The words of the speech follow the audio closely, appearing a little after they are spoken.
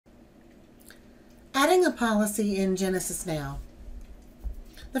Adding a policy in Jenesis Now.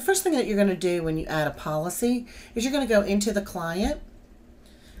 The first thing that you're going to do when you add a policy is you're going to go into the client.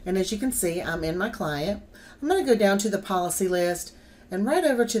 And as you can see, I'm in my client. I'm going to go down to the policy list, and right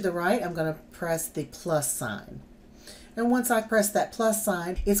over to the right, I'm going to press the plus sign. And once I press that plus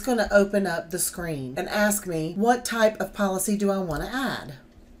sign, it's going to open up the screen and ask me what type of policy do I want to add.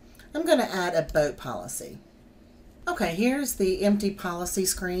 I'm going to add a boat policy. Okay, here's the empty policy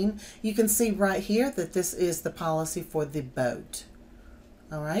screen. You can see right here that this is the policy for the boat.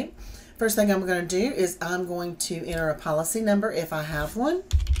 All right, first thing I'm going to do is I'm going to enter a policy number if I have one.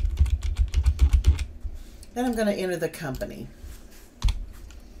 Then I'm going to enter the company.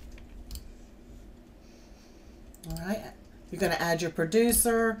 All right, you're going to add your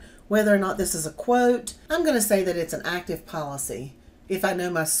producer, whether or not this is a quote. I'm going to say that it's an active policy. If I know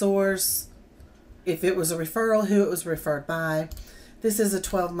my source, if it was a referral, who it was referred by. This is a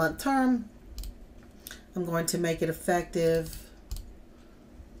 12-month term. I'm going to make it effective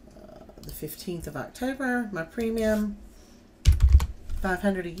the 15th of October. My premium,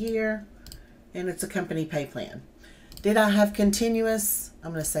 $500 a year, and it's a company pay plan. Did I have continuous?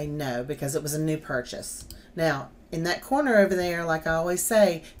 I'm going to say no, because it was a new purchase. Now, in that corner over there, like I always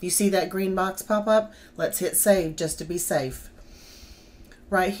say, if you see that green box pop up, let's hit save just to be safe.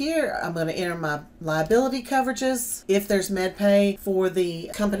 Right here, I'm going to enter my liability coverages. If there's MedPay for the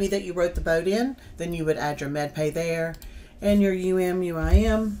company that you wrote the boat in, then you would add your MedPay there, and your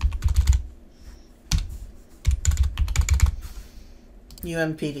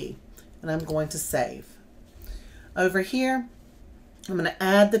UMPD. And I'm going to save. Over here, I'm going to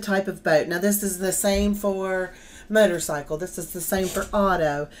add the type of boat. Now this is the same for motorcycle. This is the same for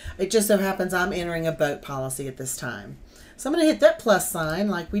auto. It just so happens I'm entering a boat policy at this time. So I'm going to hit that plus sign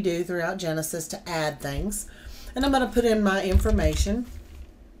like we do throughout Genesis to add things. And I'm going to put in my information.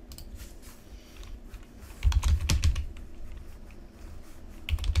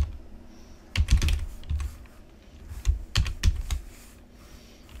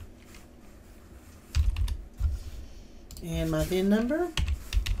 And my VIN number.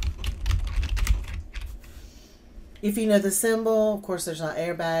 If you know the symbol, of course there's not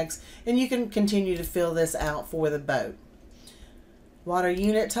airbags, and you can continue to fill this out for the boat. Water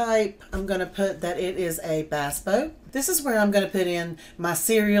unit type, I'm going to put that it is a bass boat. This is where I'm going to put in my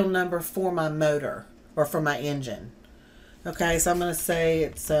serial number for my motor or for my engine. Okay, so I'm going to say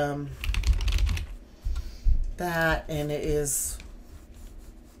it's that, and it is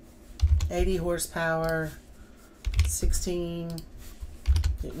 80 horsepower, 16,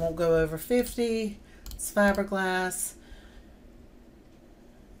 it won't go over 50, it's fiberglass,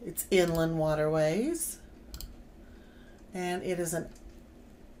 it's inland waterways, and it is an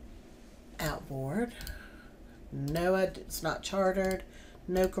outboard. No, it's not chartered,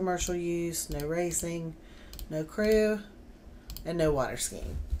 no commercial use, no racing, no crew, and no water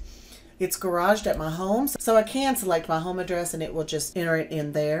skiing. It's garaged at my home, so I can select my home address and it will just enter it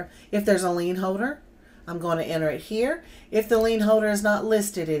in there. If there's a lien holder, I'm going to enter it here. If the lien holder is not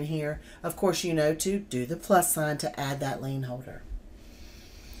listed in here, of course you know to do the plus sign to add that lien holder.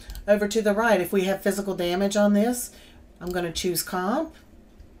 Over to the right, if we have physical damage on this, I'm going to choose comp.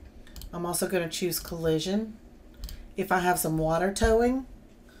 I'm also going to choose collision. If I have some water towing,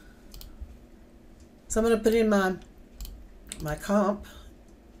 so I'm going to put in my comp,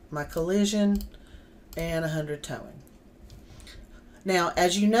 my collision, and 100 towing. Now,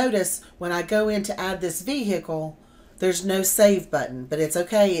 as you notice, when I go in to add this vehicle, there's no save button, but it's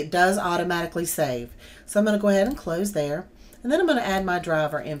okay. It does automatically save. So I'm going to go ahead and close there. And then I'm going to add my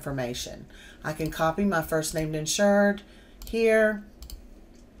driver information. I can copy my first named insured here.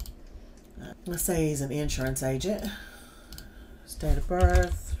 Let's say he's an insurance agent. Date of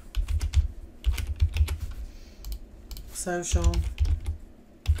birth. Social.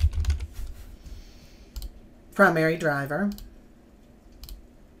 Primary driver.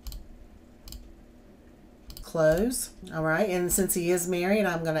 Close. All right, and since he is married,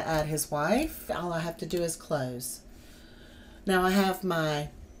 I'm going to add his wife. All I have to do is close. Now I have my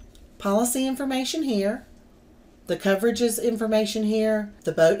policy information here, the coverages information here,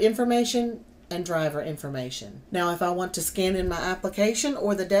 the boat information, and driver information. Now if I want to scan in my application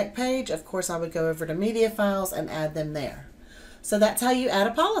or the deck page, of course I would go over to media files and add them there. So that's how you add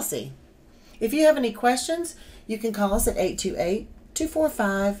a policy. If you have any questions, you can call us at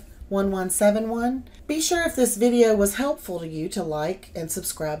 828-245-1171. Be sure if this video was helpful to you to like and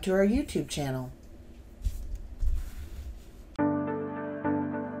subscribe to our YouTube channel.